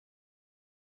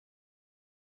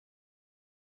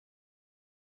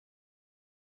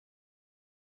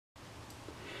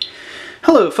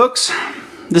Hello folks,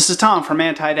 this is Tom from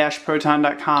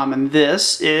anti-proton.com and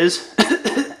this is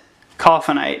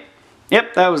Coffinite.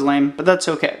 Yep, that was lame, but that's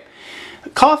okay.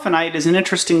 Coffinite is an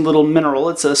interesting little mineral.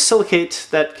 It's a silicate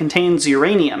that contains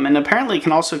uranium and apparently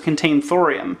can also contain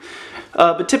thorium.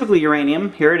 But typically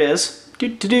uranium, here it is.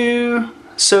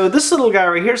 So this little guy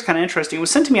right here is kind of interesting. It was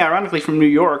sent to me ironically from New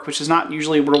York, which is not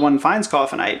usually where one finds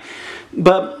Coffinite.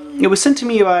 But it was sent to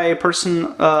me by a person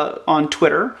on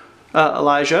Twitter,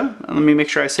 Elyjah. Let me make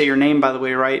sure I say your name, by the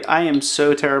way, right. I am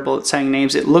so terrible at saying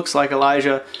names. It looks like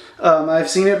Elyjah. I've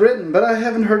seen it written, but I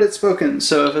haven't heard it spoken.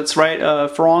 So if it's right,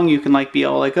 if wrong, you can be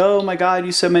all like, oh my god,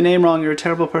 you said my name wrong, you're a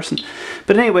terrible person.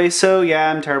 But anyway, so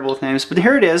yeah, I'm terrible with names. But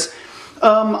here it is.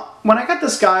 When I got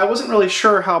this guy, I wasn't really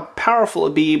sure how powerful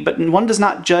it'd be, but one does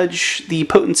not judge the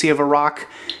potency of a rock,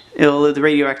 the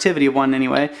radioactivity of one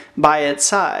anyway, by its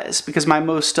size, because my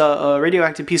most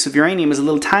radioactive piece of uranium is a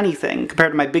little tiny thing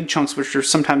compared to my big chunks, which are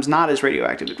sometimes not as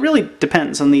radioactive. It really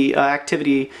depends on the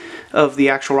activity of the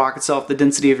actual rock itself, the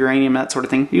density of uranium, that sort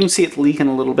of thing. You can see it leaking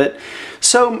a little bit.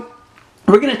 So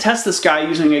we're going to test this guy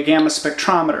using a gamma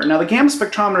spectrometer. Now the gamma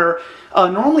spectrometer,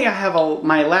 normally I have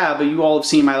my lab, you all have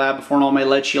seen my lab before and all my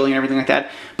lead shielding and everything like that,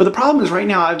 but the problem is right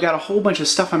now I've got a whole bunch of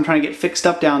stuff I'm trying to get fixed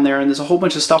up down there, and there's a whole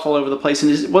bunch of stuff all over the place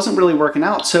and it wasn't really working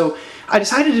out. So I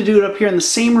decided to do it up here in the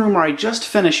same room where I just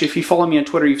finished. If you follow me on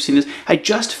Twitter, you've seen this. I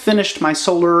just finished my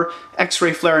solar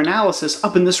X-ray flare analysis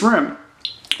up in this room.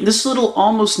 This little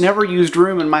almost never used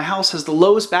room in my house has the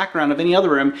lowest background of any other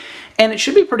room, and it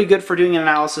should be pretty good for doing an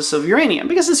analysis of uranium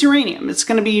because it's uranium. It's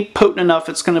going to be potent enough,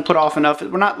 it's going to put off enough.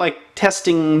 We're not like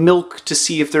testing milk to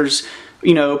see if there's,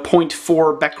 you know,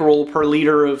 0.4 becquerel per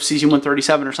liter of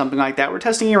cesium-137 or something like that. We're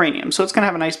testing uranium, so it's going to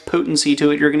have a nice potency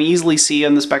to it. You're going to easily see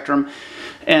on the spectrum,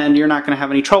 and you're not going to have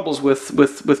any troubles with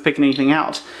picking anything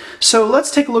out. So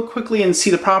let's take a look quickly and see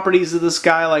the properties of this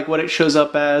guy, like what it shows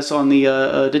up as on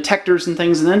the detectors and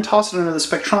things, and then toss it under the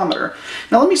spectrometer.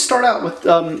 Now let me start out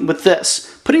with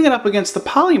this. Putting it up against the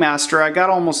Polymaster, I got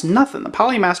almost nothing. The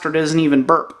Polymaster doesn't even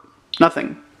burp.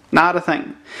 Nothing. Not a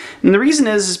thing. And the reason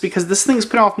is because this thing's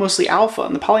putting off mostly alpha,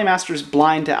 and the Polymaster is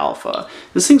blind to alpha.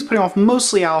 This thing's putting off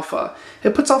mostly alpha.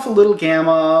 It puts off a little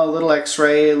gamma, a little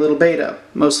X-ray, a little beta,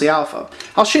 mostly alpha.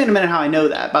 I'll show you in a minute how I know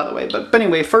that, by the way. But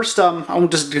anyway, first I won't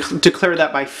just declare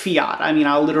that by fiat. I mean,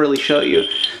 I'll literally show you.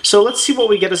 So let's see what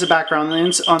we get as a background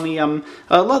on the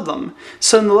Ludlum.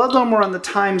 So in the Ludlum, we're on the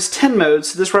times 10 mode.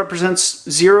 So this represents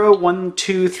 0, 1,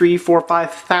 2, 3, 4,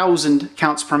 5,000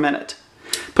 counts per minute.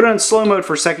 Put it on slow mode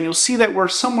for a second, you'll see that we're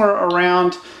somewhere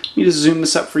around, let me just zoom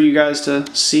this up for you guys to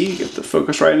see, get the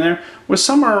focus right in there. We're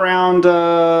somewhere around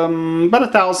about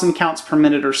 1,000 counts per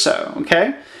minute or so,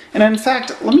 okay? And in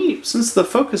fact, since the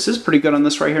focus is pretty good on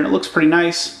this right here and it looks pretty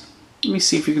nice, let me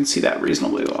see if you can see that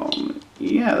reasonably well.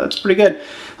 Yeah, that's pretty good.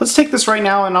 Let's take this right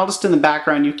now, and I'll just in the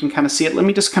background you can kind of see it. Let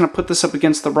me just kind of put this up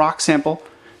against the rock sample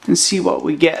and see what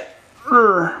we get.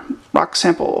 Rock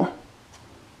sample.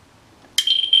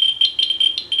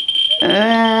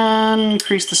 And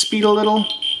increase the speed a little.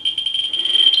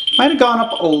 Might have gone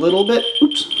up a little bit.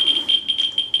 Oops.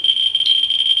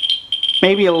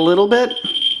 Maybe a little bit.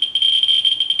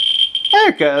 There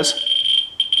it goes.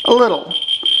 A little.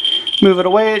 Move it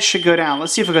away, it should go down.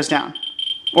 Let's see if it goes down.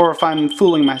 Or if I'm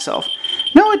fooling myself.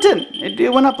 No, it didn't.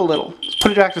 It went up a little. Let's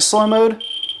put it back to slow mode.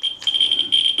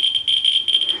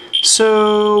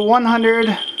 So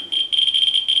 100,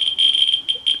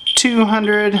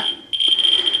 200,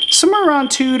 somewhere around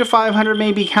 200 to 500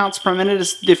 maybe counts per minute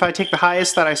is if I take the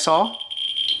highest that I saw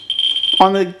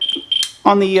on the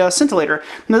scintillator.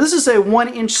 Now this is a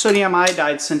 1-inch sodium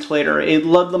iodide scintillator, a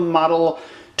Ludlum model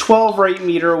 12 rate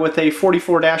meter with a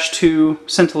 44-2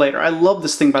 scintillator. I love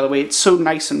this thing, by the way. It's so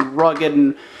nice and rugged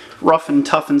and rough and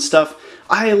tough and stuff.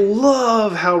 I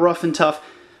love how rough and tough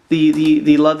the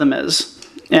Ludlum is.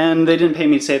 And they didn't pay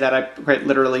me to say that. I quite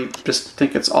literally just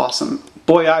think it's awesome.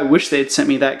 Boy, I wish they'd sent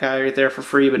me that guy right there for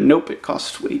free, but nope, it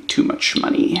costs way too much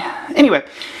money. Anyway,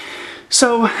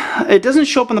 so it doesn't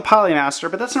show up on the Polymaster,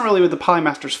 but that's not really what the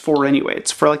Polymaster's for anyway.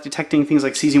 It's for like detecting things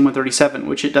like cesium-137,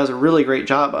 which it does a really great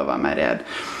job of, I might add.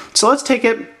 So let's take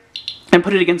it and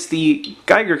put it against the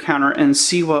Geiger counter and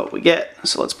see what we get.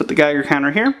 So let's put the Geiger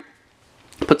counter here,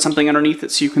 put something underneath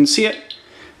it so you can see it.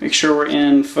 Make sure we're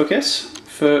in focus.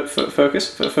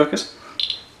 Focus.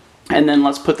 And then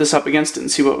let's put this up against it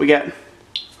and see what we get.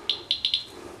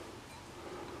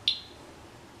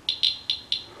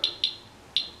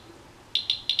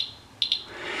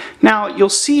 Now you'll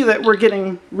see that we're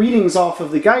getting readings off of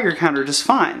the Geiger counter just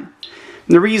fine.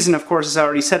 And the reason, of course, as I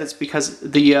already said, it's because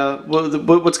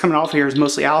what's coming off here is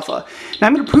mostly alpha. Now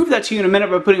I'm going to prove that to you in a minute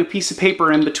by putting a piece of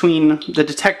paper in between the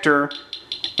detector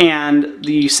and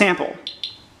the sample.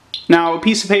 Now, a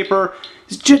piece of paper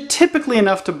is typically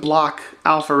enough to block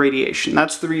alpha radiation.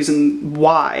 That's the reason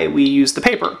why we use the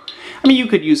paper. I mean, you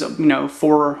could use a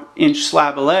 4-inch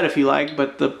slab of lead if you like,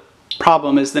 but the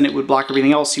problem is then it would block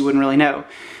everything else, so you wouldn't really know.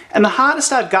 And the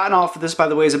hottest I've gotten off of this, by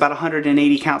the way, is about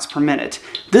 180 counts per minute.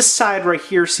 This side right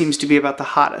here seems to be about the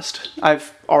hottest.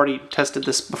 I've already tested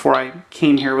this before I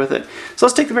came here with it. So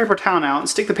let's take the paper towel now and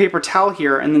stick the paper towel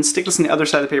here, and then stick this on the other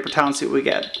side of the paper towel and see what we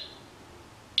get.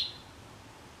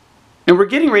 And we're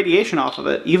getting radiation off of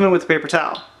it, even with the paper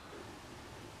towel.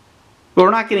 But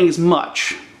we're not getting as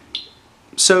much.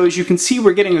 So as you can see,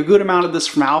 we're getting a good amount of this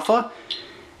from alpha,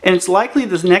 and it's likely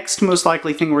the next most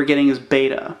likely thing we're getting is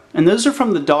beta. And those are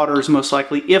from the daughters most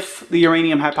likely, if the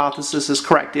uranium hypothesis is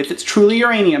correct. If it's truly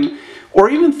uranium, or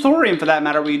even thorium for that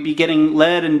matter, we'd be getting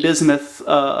lead and bismuth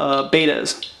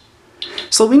betas.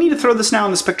 So we need to throw this now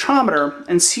in the spectrometer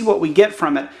and see what we get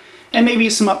from it. And maybe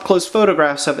some up-close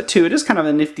photographs of it too. It is kind of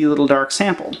a nifty little dark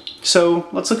sample. So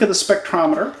let's look at the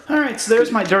spectrometer. Alright, so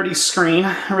there's my dirty screen.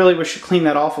 I really wish I'd clean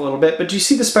that off a little bit. But you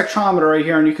see the spectrometer right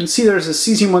here, and you can see there's a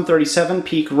cesium-137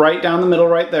 peak right down the middle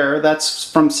right there.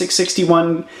 That's from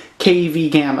 661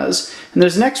 keV gammas. And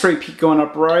there's an X-ray peak going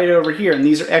up right over here, and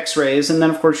these are X-rays. And then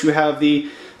of course you have the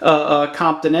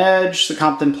Compton edge, the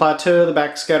Compton plateau, the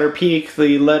backscatter peak,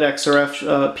 the lead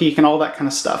XRF peak, and all that kind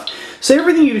of stuff. So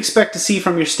everything you'd expect to see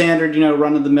from your standard,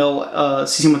 run-of-the-mill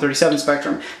cesium-137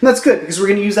 spectrum. And that's good, because we're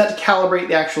going to use that to calibrate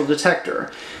the actual detector.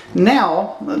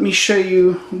 Now, let me show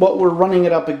you what we're running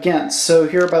it up against. So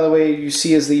here, by the way, you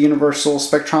see is the universal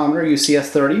spectrometer,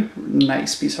 UCS30.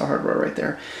 Nice piece of hardware right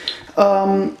there.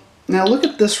 Now look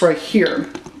at this right here.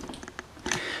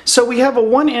 So we have a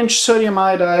 1-inch sodium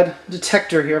iodide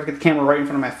detector here. I've got the camera right in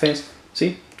front of my face.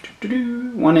 See?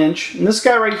 1 inch. And this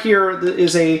guy right here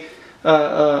is a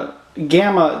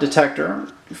gamma detector.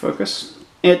 Focus.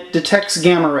 It detects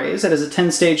gamma rays. It has a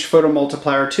 10-stage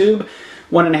photomultiplier tube,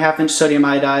 1.5-inch sodium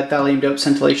iodide thallium dope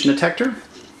scintillation detector.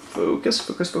 Focus,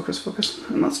 focus, focus, focus.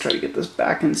 And let's try to get this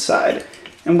back inside.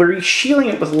 And we're shielding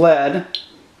it with lead.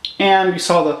 And you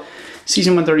saw the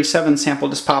cesium-137 sample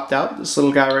just popped out, this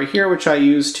little guy right here, which I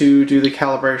use to do the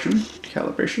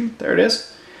calibration. There it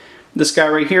is. This guy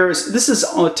right here this is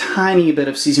a tiny bit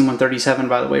of cesium-137,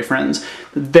 by the way, friends.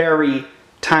 Very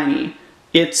tiny.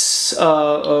 It's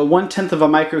 1/10 of a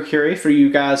microcurie for you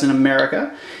guys in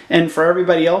America, and for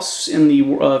everybody else in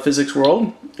the physics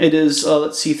world, it is,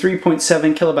 let's see,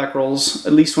 3.7 kilobecquerels,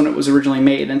 at least when it was originally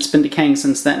made, and it's been decaying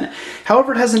since then.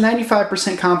 However, it has a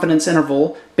 95% confidence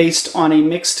interval based on a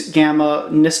mixed gamma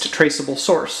NIST traceable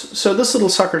source. So this little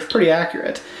sucker is pretty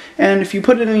accurate. And if you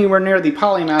put it anywhere near the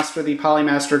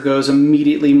polymaster goes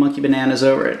immediately monkey bananas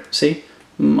over it. See?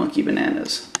 Monkey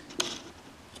bananas.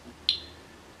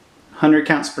 100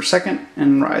 counts per second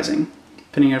and rising,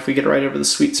 depending on if we get it right over the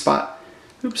sweet spot.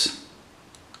 Oops.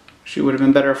 Actually, would have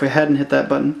been better if we hadn't hit that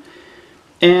button.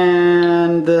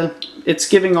 And it's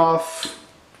giving off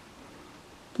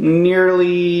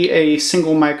nearly a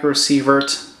single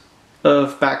microsievert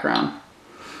of background.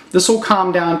 This will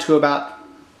calm down to about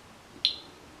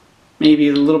maybe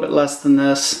a little bit less than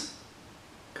this.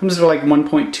 Comes to like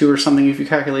 1.2 or something if you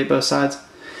calculate both sides.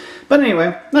 But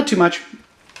anyway, not too much.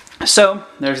 So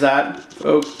there's that.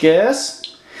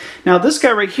 Focus. Now this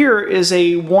guy right here is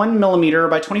a 1mm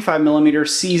by 25mm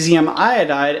cesium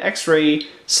iodide X-ray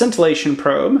scintillation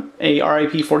probe, a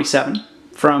RIP47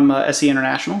 from SE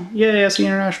International. Yay, SE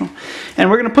International. And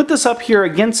we're going to put this up here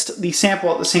against the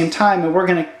sample at the same time, and we're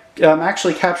going to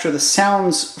actually capture the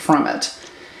sounds from it.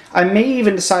 I may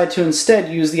even decide to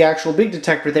instead use the actual big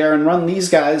detector there and run these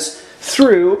guys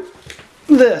through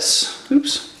this.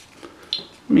 Oops.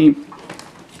 Let me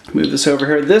move this over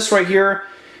here. This right here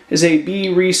is a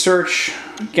B Research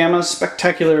Gamma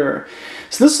Spectacular.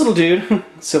 So this little dude,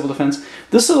 civil defense,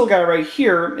 this little guy right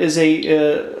here is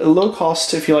a low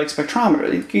cost, if you like,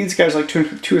 spectrometer. These guys are like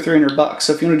 $200 or $300.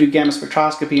 So if you want to do gamma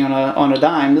spectroscopy on a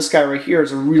dime, this guy right here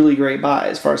is a really great buy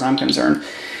as far as I'm concerned.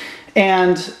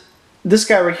 And this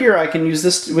guy right here, I can use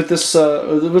this with this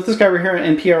guy right here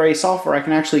in PRA software. I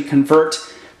can actually convert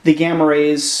the gamma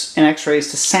rays and X-rays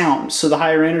to sound. So the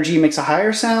higher energy makes a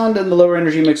higher sound and the lower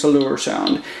energy makes a lower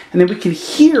sound. And then we can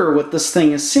hear what this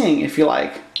thing is saying, if you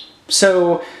like.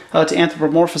 So to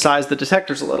anthropomorphize the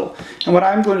detectors a little. And what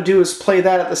I'm going to do is play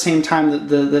that at the same time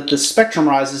that the spectrum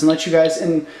rises and let you guys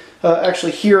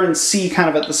actually hear and see kind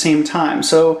of at the same time.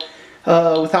 So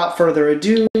without further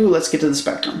ado, let's get to the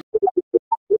spectrum.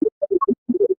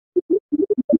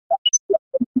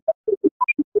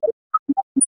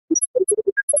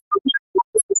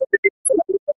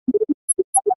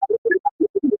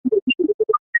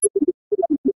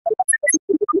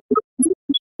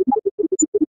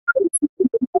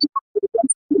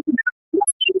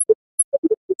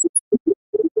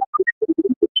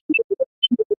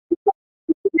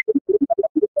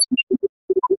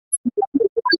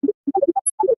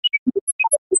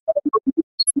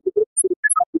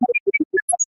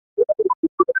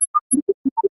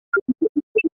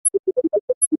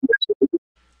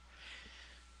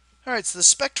 Alright, so the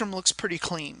spectrum looks pretty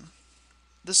clean.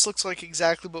 This looks like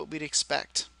exactly what we'd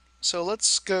expect. So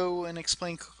let's go and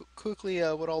explain quickly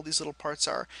what all these little parts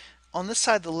are. On this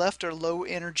side, the left are low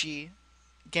energy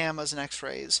gammas and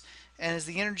X-rays, and as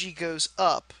the energy goes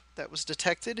up that was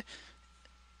detected,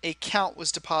 a count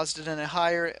was deposited in a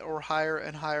higher or higher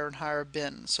and higher and higher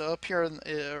bin. So up here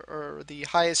are the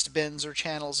highest bins or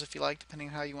channels, if you like, depending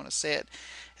on how you want to say it,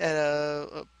 at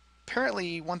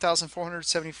apparently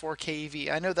 1,474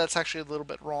 keV. I know that's actually a little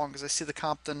bit wrong because I see the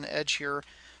Compton edge here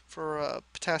for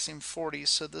potassium 40,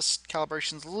 so this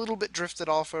calibration's a little bit drifted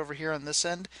off over here on this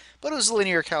end, but it was a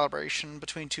linear calibration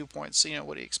between 2 points, so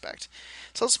what do you expect?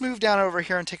 So let's move down over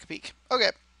here and take a peek. Okay,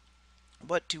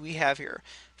 what do we have here?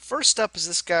 First up is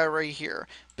this guy right here,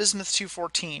 bismuth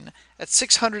 214 at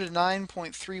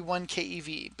 609.31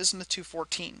 keV, bismuth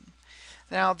 214.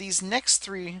 Now these next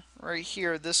three right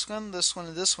here, this one, this one,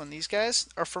 and this one, these guys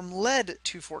are from lead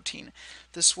 214.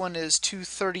 This one is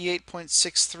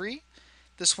 238.63.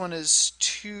 This one is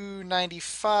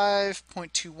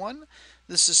 295.21.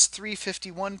 This is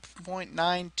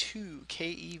 351.92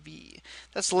 keV.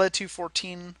 That's lead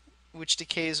 214, which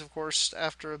decays, of course,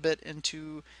 after a bit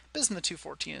into bismuth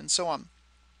 214, and so on.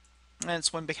 And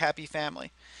it's one big happy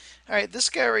family. Alright, this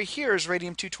guy right here is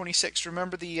radium 226.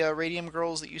 Remember the radium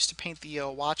girls that used to paint the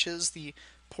watches, the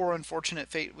poor unfortunate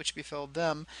fate which befell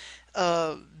them?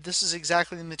 This is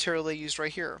exactly the material they used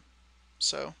right here.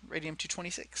 So, radium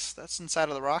 226, that's inside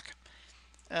of the rock.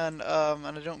 And I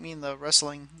don't mean the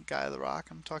wrestling guy of the rock.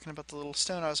 I'm talking about the little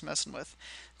stone I was messing with.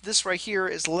 This right here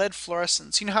is lead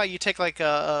fluorescence. You know how you take like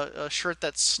a shirt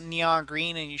that's neon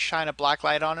green and you shine a black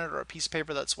light on it, or a piece of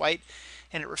paper that's white,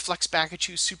 and it reflects back at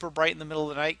you super bright in the middle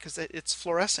of the night because it's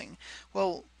fluorescing.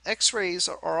 Well, X-rays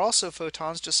are also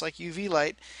photons, just like UV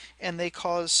light, and they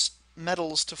cause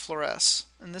metals to fluoresce.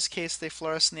 In this case, they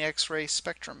fluoresce in the X-ray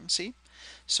spectrum. See?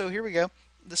 So here we go.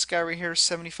 This guy right here is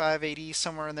 75, 80,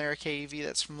 somewhere in there, keV.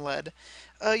 That's from lead.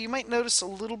 You might notice a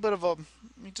little bit of a. Let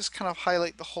me just kind of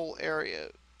highlight the whole area.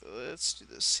 Let's do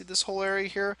this. See this whole area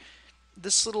here?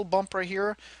 This little bump right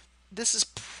here? This is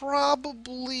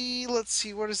probably, let's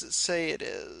see, what does it say it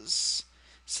is?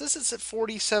 It says it's at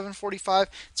 47, 45.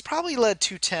 It's probably lead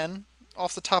 210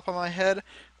 off the top of my head.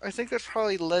 I think that's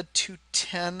probably lead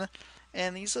 210.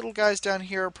 And these little guys down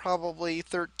here are probably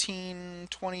 13,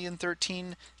 20, and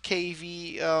 13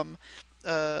 keV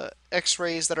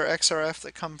X-rays that are XRF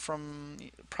that come from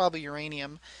probably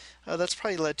uranium. That's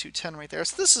probably lead 210 right there.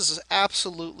 So this is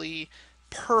absolutely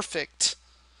perfect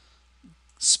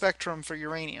spectrum for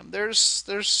uranium.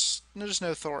 There's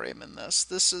no thorium in this.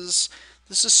 This is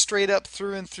straight up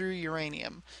through and through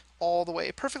uranium all the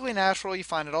way. Perfectly natural. You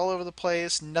find it all over the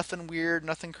place. Nothing weird,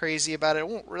 nothing crazy about it. It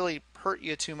won't really hurt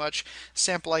you too much. A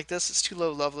sample like this, it's too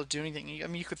low level to do anything. I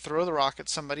mean, you could throw the rock at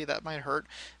somebody, that might hurt,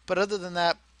 but other than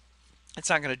that, it's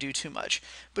not going to do too much.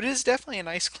 But it is definitely a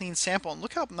nice clean sample, and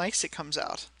look how nice it comes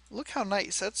out. Look how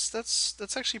nice.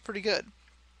 That's actually pretty good.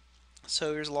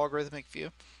 So here's a logarithmic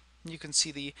view. You can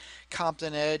see the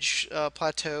Compton Edge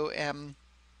plateau and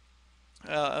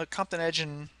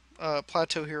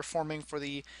plateau here forming for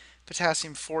the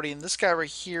potassium 40, and this guy right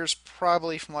here is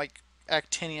probably from like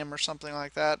actinium or something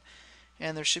like that,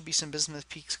 and there should be some bismuth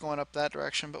peaks going up that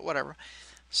direction, but whatever.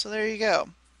 So there you go.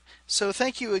 So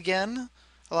thank you again,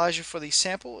 Elyjah, for the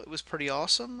sample. It was pretty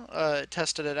awesome.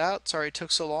 Tested it out. Sorry it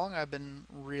took so long. I've been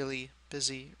really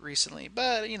busy recently,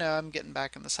 but I'm getting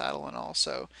back in the saddle and all.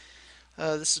 So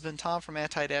this has been Tom from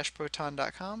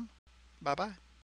anti-proton.com. Bye bye.